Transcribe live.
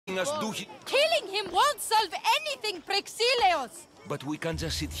us do Killing him won't solve anything, Praxileos! But we can't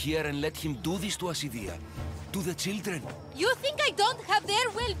just sit here and let him do this to us, Idia. To the children. You think I don't have their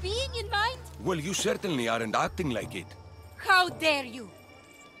well-being in mind? Well, you certainly aren't acting like it. How dare you!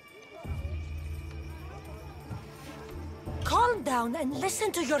 Calm down and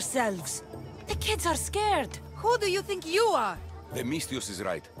listen to yourselves. The kids are scared. Who do you think you are? The Mystios is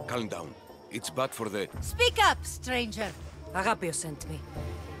right. Calm down. It's bad for the... Speak up, stranger. Agapio sent me.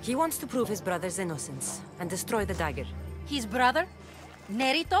 He wants to prove his brother's innocence and destroy the dagger. His brother?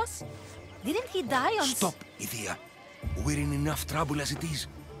 Neritos? Didn't he die on... Stop, Idia. We're in enough trouble as it is.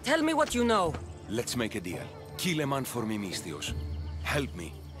 Tell me what you know. Let's make a deal. Kill a man for me, Mystios. Help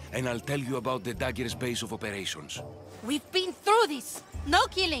me, and I'll tell you about the dagger's base of operations. We've been through this. No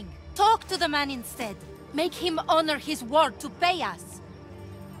killing. Talk to the man instead. Make him honor his word to pay us.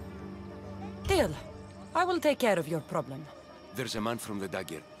 Deal. I will take care of your problem. There's a man from the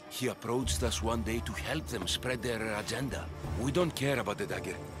dagger. He approached us one day to help them spread their agenda. We don't care about the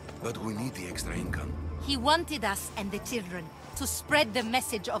dagger, but we need the extra income. He wanted us and the children to spread the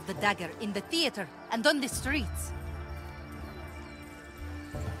message of the dagger in the theater and on the streets.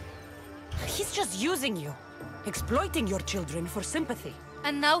 He's just using you. Exploiting your children for sympathy.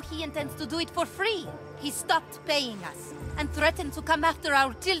 And now he intends to do it for free. He stopped paying us and threatened to come after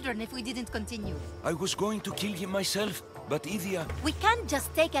our children if we didn't continue. I was going to kill him myself, but Idia... We can't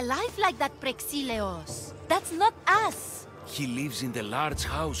just take a life like that, Praxileos. That's not us. He lives in the large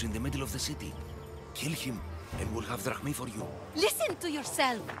house in the middle of the city. Kill him, and we'll have drachmi for you. Listen to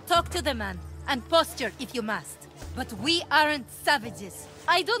yourself. Talk to the man, and posture if you must. But we aren't savages.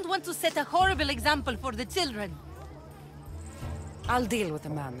 I don't want to set a horrible example for the children. I'll deal with the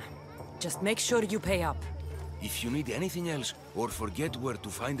man. Just make sure you pay up. If you need anything else, or forget where to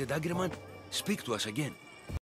find the daggerman, speak to us again.